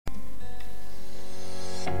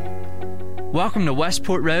Welcome to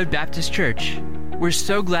Westport Road Baptist Church. We're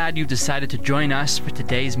so glad you've decided to join us for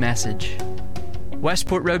today's message.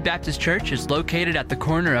 Westport Road Baptist Church is located at the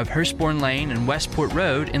corner of Hurstbourne Lane and Westport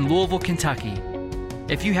Road in Louisville, Kentucky.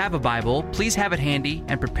 If you have a Bible, please have it handy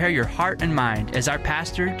and prepare your heart and mind as our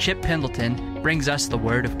pastor, Chip Pendleton, brings us the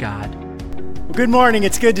Word of God. Well, good morning.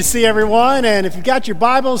 It's good to see everyone. And if you've got your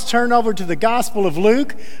Bibles, turn over to the Gospel of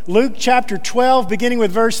Luke. Luke chapter 12, beginning with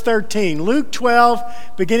verse 13. Luke 12,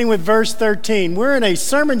 beginning with verse 13. We're in a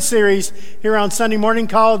sermon series here on Sunday morning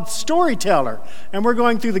called Storyteller. And we're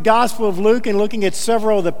going through the Gospel of Luke and looking at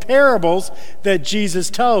several of the parables that Jesus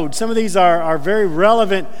told. Some of these are very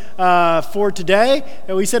relevant for today.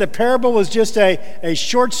 And we said a parable was just a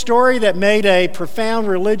short story that made a profound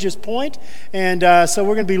religious point. And so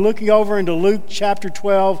we're going to be looking over into Luke chapter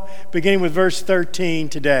 12, beginning with verse 13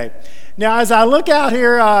 today. Now, as I look out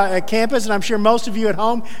here at campus, and I'm sure most of you at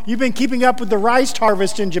home, you've been keeping up with the rice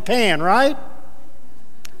harvest in Japan, right?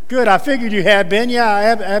 Good, I figured you had been.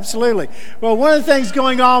 Yeah, absolutely. Well, one of the things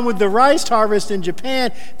going on with the rice harvest in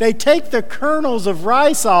Japan, they take the kernels of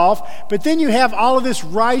rice off, but then you have all of this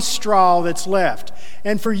rice straw that's left.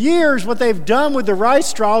 And for years, what they've done with the rice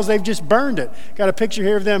straw is they've just burned it. Got a picture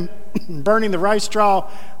here of them burning the rice straw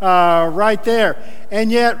right there.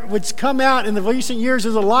 And yet, what's come out in the recent years,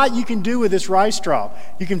 there's a lot you can do with this rice straw.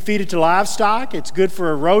 You can feed it to livestock. It's good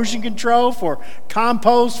for erosion control, for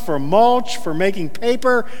compost, for mulch, for making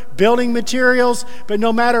paper, building materials. But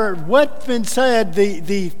no matter what's been said,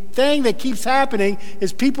 the thing that keeps happening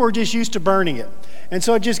is people are just used to burning it. And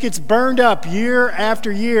so it just gets burned up year after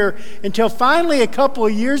year until finally a couple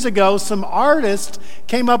of years ago, some artists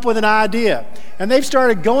came up with an idea. And they've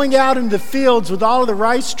started going out into the fields with all of the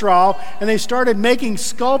rice straw, and they started making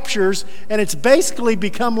sculptures, and it's basically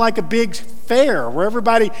become like a big fair where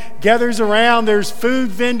everybody gathers around. There's food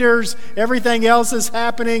vendors, everything else is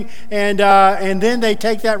happening, and then they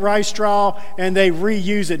take that rice straw and they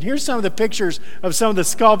reuse it. And here's some of the pictures of some of the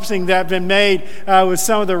sculpting that have been made with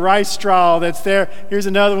some of the rice straw that's there. Here's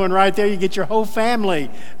another one right there. You get your whole family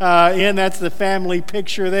in. That's the family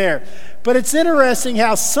picture there. But it's interesting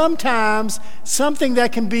how sometimes something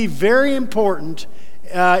that can be very important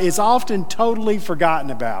is often totally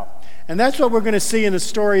forgotten about. And that's what we're going to see in the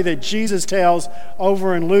story that Jesus tells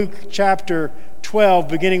over in Luke chapter 12,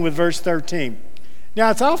 beginning with verse 13. Now,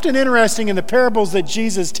 it's often interesting in the parables that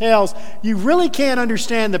Jesus tells, you really can't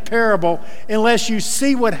understand the parable unless you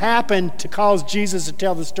see what happened to cause Jesus to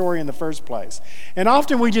tell the story in the first place. And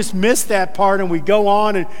often we just miss that part and we go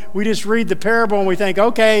on and we just read the parable and we think,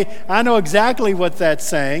 okay, I know exactly what that's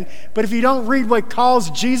saying. But if you don't read what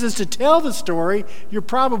caused Jesus to tell the story, you're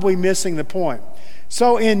probably missing the point.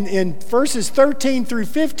 So in verses 13 through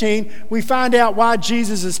 15, we find out why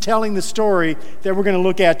Jesus is telling the story that we're going to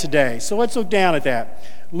look at today. So let's look down at that.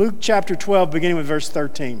 Luke chapter 12, beginning with verse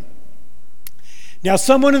 13. Now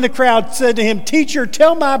someone in the crowd said to him, "Teacher,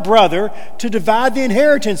 tell my brother to divide the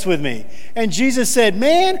inheritance with me." And Jesus said,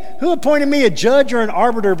 "Man, who appointed me a judge or an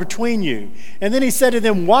arbiter between you?" And then he said to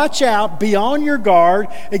them, "Watch out, be on your guard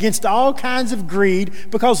against all kinds of greed,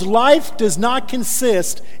 because life does not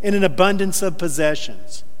consist in an abundance of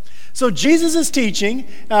possessions." So Jesus is teaching.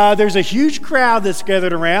 There's a huge crowd that's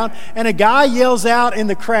gathered around, and a guy yells out in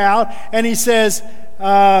the crowd, and he says,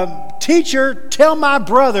 "Teacher, tell my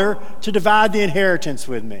brother to divide the inheritance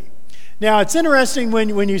with me." Now, it's interesting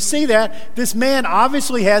when you see that. This man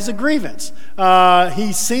obviously has a grievance.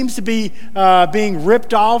 He seems to be being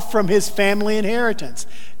ripped off from his family inheritance.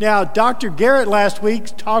 Now, Dr. Garrett last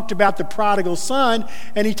week talked about the prodigal son,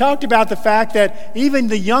 and he talked about the fact that even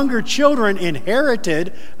the younger children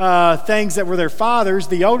inherited things that were their father's.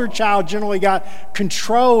 The older child generally got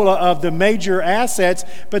control of the major assets,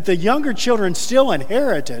 but the younger children still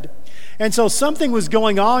inherited. And so something was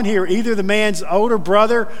going on here. Either the man's older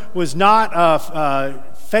brother was not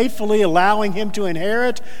faithfully allowing him to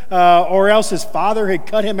inherit, or else his father had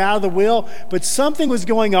cut him out of the will. But something was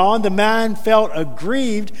going on. The man felt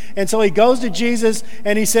aggrieved, and so he goes to Jesus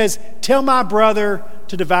and he says, "Tell my brother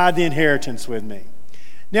to divide the inheritance with me."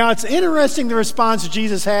 Now, it's interesting the response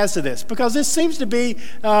Jesus has to this, because this seems to be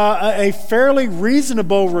a fairly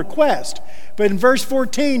reasonable request. But in verse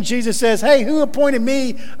 14, Jesus says, "Hey, who appointed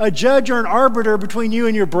me a judge or an arbiter between you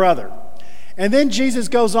and your brother?" And then Jesus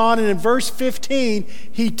goes on, and in verse 15,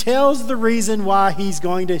 he tells the reason why he's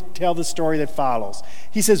going to tell the story that follows.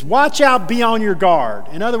 He says, "Watch out, be on your guard."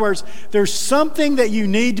 In other words, there's something that you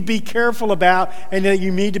need to be careful about and that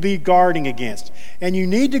you need to be guarding against. And you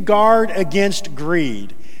need to guard against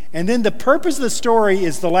greed. And then the purpose of the story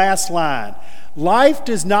is the last line. Life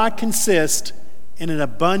does not consist in an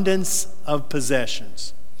abundance of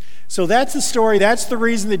possessions. So that's the story. That's the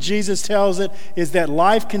reason that Jesus tells it, is that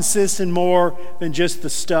life consists in more than just the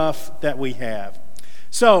stuff that we have.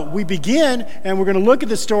 So we begin, and we're going to look at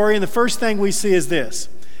the story, and the first thing we see is this,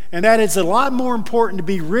 and that it's a lot more important to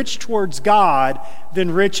be rich towards God than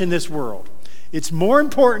rich in this world. It's more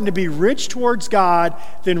important to be rich towards God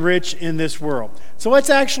than rich in this world. So let's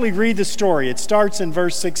actually read the story. It starts in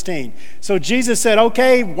verse 16. So Jesus said,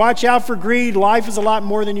 okay, watch out for greed. Life is a lot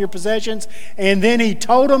more than your possessions. And then he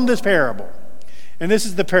told them this parable. And this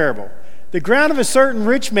is the parable. The ground of a certain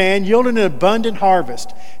rich man yielded an abundant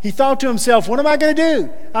harvest. He thought to himself, what am I going to do?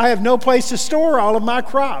 I have no place to store all of my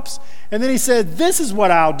crops. And then he said, this is what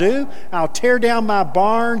I'll do. I'll tear down my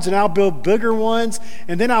barns and I'll build bigger ones,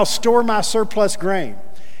 and then I'll store my surplus grain.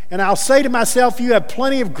 And I'll say to myself, you have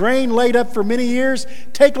plenty of grain laid up for many years.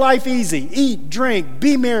 Take life easy. Eat, drink,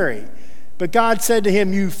 be merry. But God said to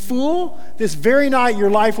him, you fool, this very night your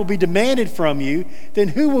life will be demanded from you. Then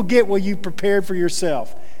who will get what you prepared for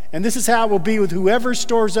yourself? And this is how it will be with whoever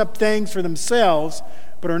stores up things for themselves,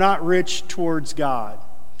 but are not rich towards God.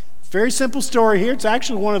 Very simple story here. It's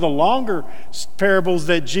actually one of the longer parables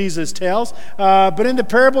that Jesus tells. But in the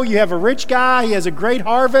parable, you have a rich guy. He has a great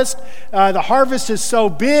harvest. The harvest is so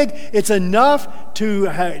big, it's enough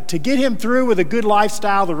to get him through with a good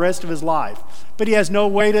lifestyle the rest of his life. But he has no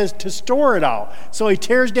way to store it all. So he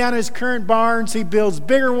tears down his current barns. He builds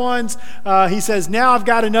bigger ones. He says, now I've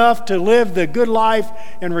got enough to live the good life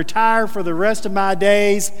and retire for the rest of my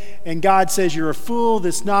days. And God says, you're a fool.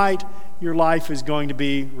 This night your life is going to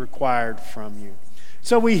be required from you.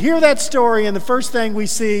 So we hear that story, and the first thing we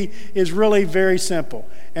see is really very simple.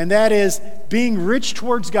 And that is, being rich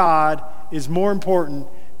towards God is more important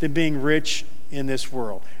than being rich in this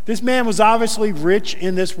world. This man was obviously rich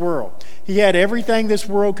in this world. He had everything this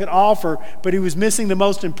world could offer, but he was missing the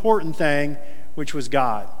most important thing, which was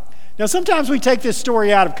God. Now, sometimes we take this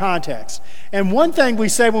story out of context. And one thing we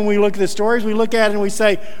say when we look at the story is we look at it and we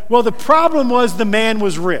say, well, the problem was the man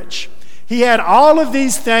was rich. He had all of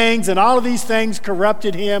these things, and all of these things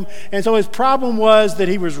corrupted him, and so his problem was that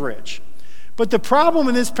he was rich. But the problem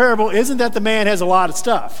in this parable isn't that the man has a lot of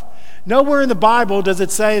stuff. Nowhere in the Bible does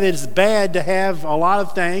it say that it's bad to have a lot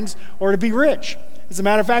of things or to be rich. As a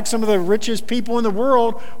matter of fact, some of the richest people in the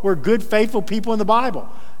world were good, faithful people in the Bible.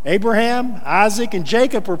 Abraham, Isaac, and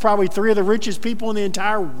Jacob were probably three of the richest people in the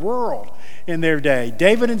entire world in their day.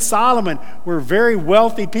 David and Solomon were very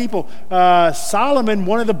wealthy people. Solomon,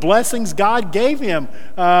 one of the blessings God gave him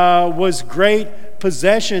was great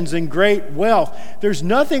possessions and great wealth. There's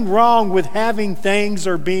nothing wrong with having things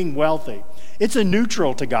or being wealthy. It's a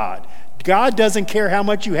neutral to God. God doesn't care how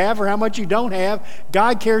much you have or how much you don't have.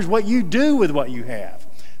 God cares what you do with what you have.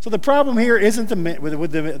 So the problem here isn't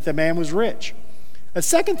the man was rich. A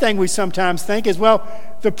second thing we sometimes think is, well,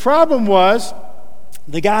 the problem was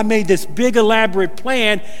the guy made this big elaborate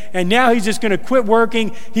plan, and now he's just going to quit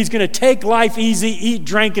working. He's going to take life easy, eat,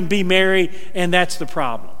 drink, and be merry, and that's the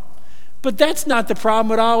problem. But that's not the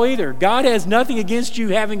problem at all either. God has nothing against you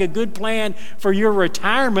having a good plan for your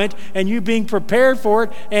retirement and you being prepared for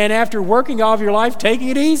it, and after working all of your life, taking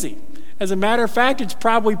it easy. As a matter of fact, it's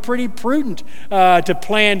probably pretty prudent to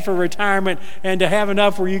plan for retirement and to have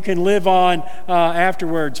enough where you can live on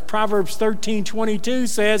afterwards. Proverbs 13:22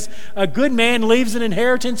 says, a good man leaves an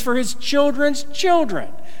inheritance for his children's children.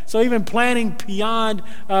 So even planning beyond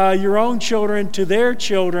your own children to their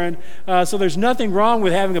children. So there's nothing wrong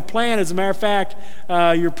with having a plan. As a matter of fact,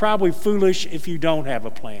 you're probably foolish if you don't have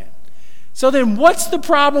a plan. So then what's the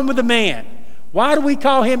problem with the man? Why do we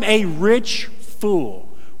call him a rich fool?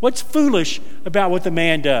 What's foolish about what the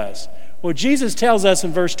man does? Well, Jesus tells us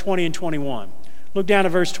in verse 20 and 21. Look down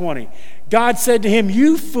at verse 20. God said to him,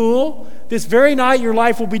 you fool, this very night your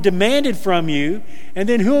life will be demanded from you, and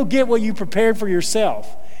then who will get what you prepared for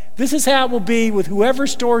yourself? This is how it will be with whoever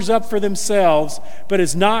stores up for themselves, but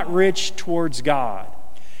is not rich towards God.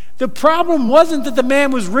 The problem wasn't that the man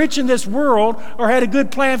was rich in this world or had a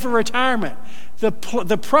good plan for retirement.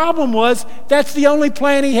 The problem was that's the only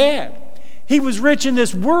plan he had. He was rich in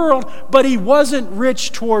this world, but he wasn't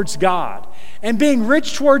rich towards God. And being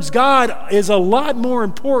rich towards God is a lot more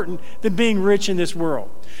important than being rich in this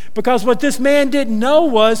world. Because what this man didn't know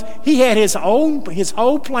was he had his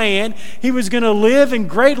whole plan. He was going to live in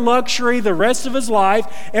great luxury the rest of his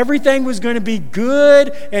life. Everything was going to be good,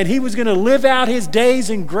 and he was going to live out his days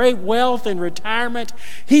in great wealth and retirement.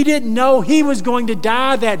 He didn't know he was going to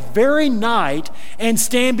die that very night and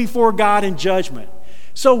stand before God in judgment.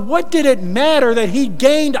 So what did it matter that he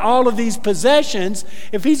gained all of these possessions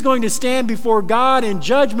if he's going to stand before God in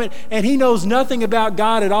judgment and he knows nothing about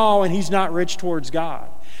God at all and he's not rich towards God?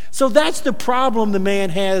 So that's the problem the man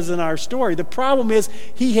has in our story. The problem is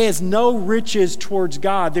he has no riches towards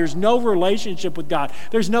God. There's no relationship with God.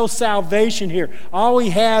 There's no salvation here. All he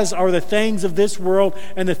has are the things of this world,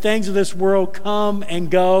 and the things of this world come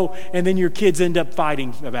and go, and then your kids end up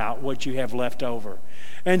fighting about what you have left over.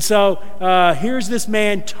 And so here's this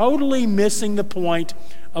man totally missing the point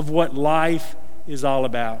of what life is all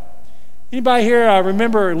about. Anybody here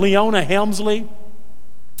remember Leona Helmsley?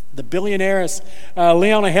 The billionairess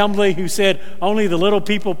Leona Helmsley, who said, only the little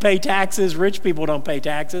people pay taxes, rich people don't pay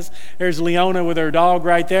taxes. There's Leona with her dog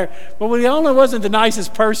right there. But Leona wasn't the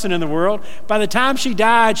nicest person in the world. By the time she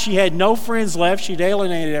died, she had no friends left. She'd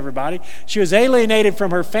alienated everybody. She was alienated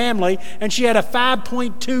from her family, and she had a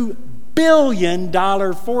 $5.2 billion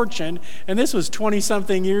fortune, and this was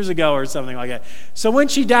 20-something years ago or something like that. So when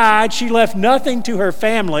she died, she left nothing to her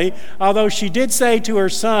family, although she did say to her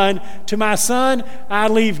son, "To my son, I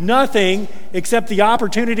leave nothing except the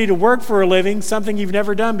opportunity to work for a living, something you've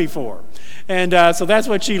never done before." And so that's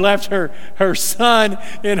what she left her son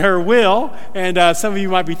in her will. And some of you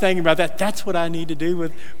might be thinking about that. That's what I need to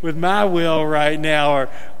do with my will right now,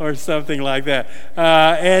 or something like that.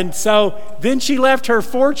 And so then she left her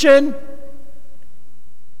fortune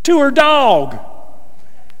to her dog.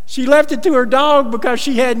 She left it to her dog because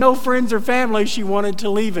she had no friends or family she wanted to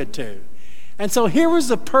leave it to. And so here was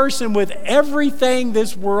a person with everything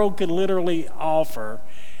this world could literally offer,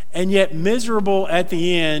 and yet miserable at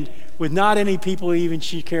the end, with not any people even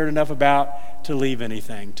she cared enough about to leave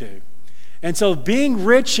anything to. And so being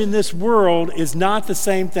rich in this world is not the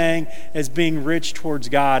same thing as being rich towards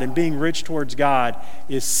God, and being rich towards God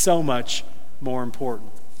is so much more important.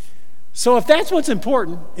 So if that's what's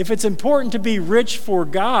important, if it's important to be rich for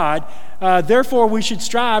God, therefore we should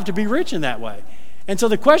strive to be rich in that way. And so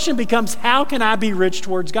the question becomes, how can I be rich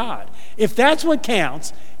towards God? If that's what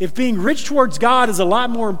counts, if being rich towards God is a lot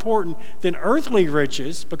more important than earthly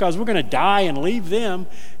riches, because we're going to die and leave them,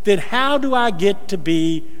 then how do I get to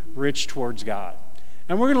be rich towards God?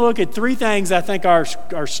 And we're going to look at three things I think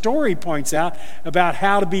our story points out about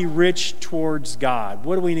how to be rich towards God.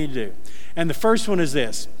 What do we need to do? And the first one is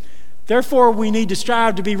this. Therefore, we need to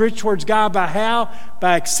strive to be rich towards God by how?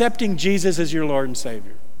 By accepting Jesus as your Lord and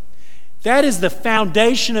Savior. That is the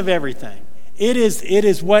foundation of everything. It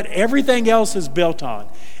is what everything else is built on.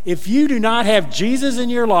 If you do not have Jesus in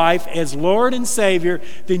your life as Lord and Savior,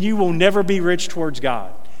 then you will never be rich towards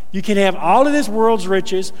God. You can have all of this world's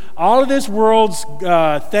riches, all of this world's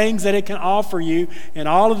things that it can offer you, and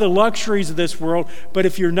all of the luxuries of this world, but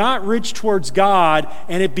if you're not rich towards God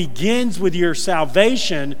and it begins with your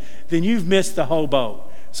salvation, then you've missed the whole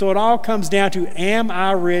boat. So it all comes down to, am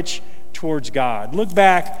I rich towards God? Look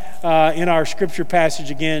back in our scripture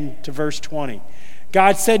passage again to verse 20.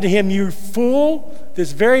 God said to him, "You fool,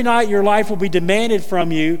 this very night your life will be demanded from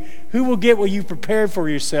you. Who will get what you prepared for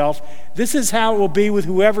yourself? This is how it will be with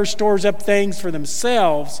whoever stores up things for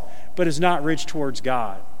themselves, but is not rich towards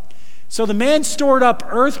God." So the man stored up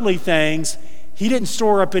earthly things. He didn't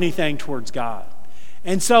store up anything towards God.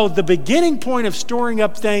 And so the beginning point of storing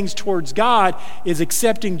up things towards God is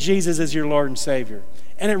accepting Jesus as your Lord and Savior.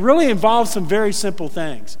 And it really involves some very simple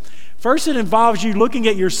things. First, it involves you looking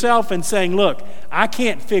at yourself and saying, look, I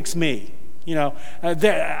can't fix me.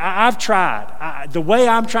 I've tried. The way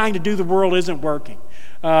I'm trying to do the world isn't working.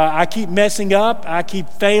 I keep messing up. I keep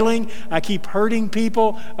failing. I keep hurting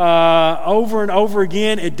people over and over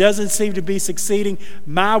again. It doesn't seem to be succeeding.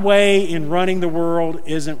 My way in running the world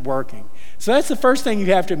isn't working. So that's the first thing you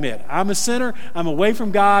have to admit. I'm a sinner. I'm away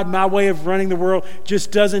from God. My way of running the world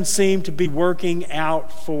just doesn't seem to be working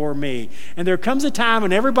out for me. And there comes a time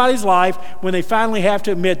in everybody's life when they finally have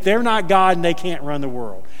to admit they're not God and they can't run the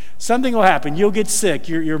world. Something will happen. You'll get sick.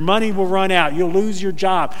 Your money will run out. You'll lose your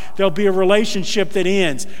job. There'll be a relationship that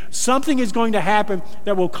ends. Something is going to happen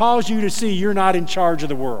that will cause you to see you're not in charge of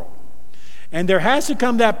the world. And there has to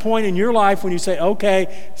come that point in your life when you say,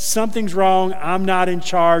 okay, something's wrong. I'm not in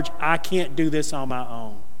charge. I can't do this on my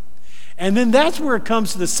own. And then that's where it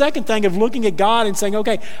comes to the second thing of looking at God and saying,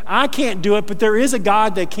 okay, I can't do it, but there is a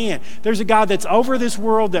God that can. There's a God that's over this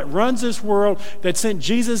world, that runs this world, that sent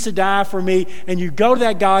Jesus to die for me. And you go to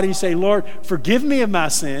that God and you say, Lord, forgive me of my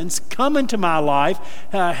sins. Come into my life.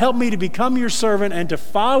 Help me to become your servant and to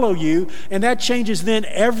follow you. And that changes then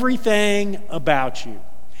everything about you.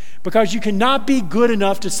 Because you cannot be good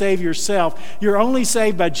enough to save yourself. You're only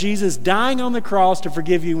saved by Jesus dying on the cross to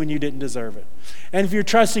forgive you when you didn't deserve it. And if you're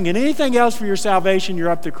trusting in anything else for your salvation,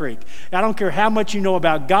 you're up the creek. I don't care how much you know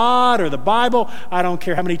about God or the Bible. I don't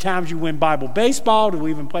care how many times you win Bible baseball. Do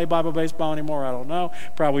we even play Bible baseball anymore? I don't know.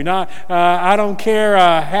 Probably not. I don't care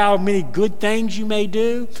how many good things you may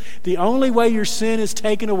do. The only way your sin is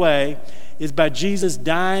taken away is by Jesus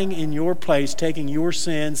dying in your place, taking your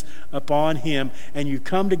sins upon him, and you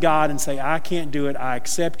come to God and say, I can't do it, I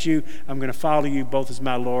accept you, I'm going to follow you both as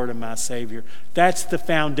my Lord and my Savior. That's the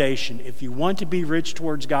foundation. If you want to be rich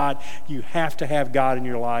towards God, you have to have God in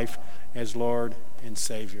your life as Lord and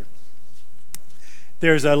Savior.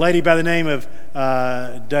 There's a lady by the name of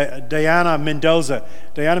Diana Mendoza.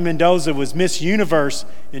 Diana Mendoza was Miss Universe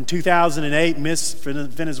in 2008, Miss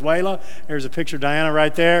Venezuela. There's a picture of Diana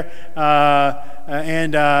right there.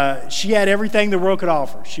 And she had everything the world could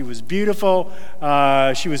offer. She was beautiful.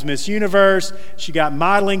 She was Miss Universe. She got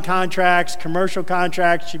modeling contracts, commercial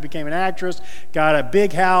contracts. She became an actress, got a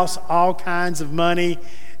big house, all kinds of money.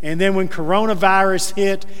 And then when coronavirus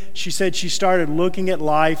hit, she said she started looking at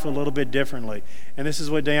life a little bit differently. And this is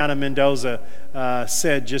what Diana Mendoza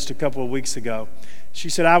said just a couple of weeks ago. She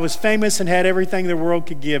said, I was famous and had everything the world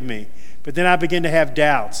could give me. But then I began to have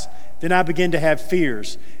doubts. Then I began to have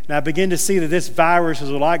fears. And I began to see that this virus was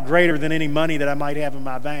a lot greater than any money that I might have in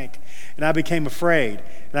my bank. And I became afraid.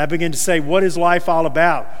 And I began to say, what is life all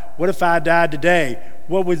about? What if I died today?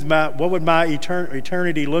 What would my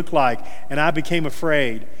eternity look like? And I became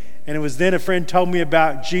afraid. And it was then a friend told me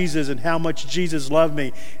about Jesus and how much Jesus loved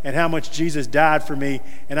me and how much Jesus died for me.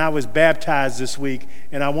 And I was baptized this week.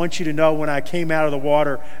 And I want you to know when I came out of the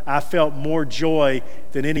water, I felt more joy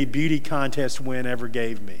than any beauty contest win ever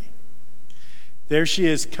gave me. There she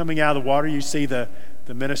is coming out of the water. You see the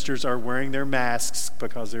ministers are wearing their masks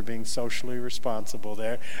because they're being socially responsible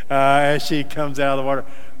there as she comes out of the water.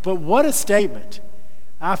 But what a statement.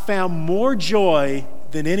 I found more joy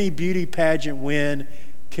than any beauty pageant win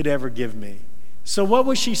could ever give me. So what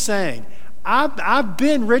was she saying? I've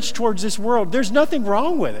been rich towards this world. There's nothing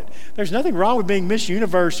wrong with it. There's nothing wrong with being Miss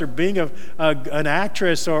Universe or being an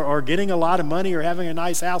actress or getting a lot of money or having a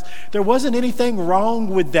nice house. There wasn't anything wrong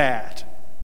with that.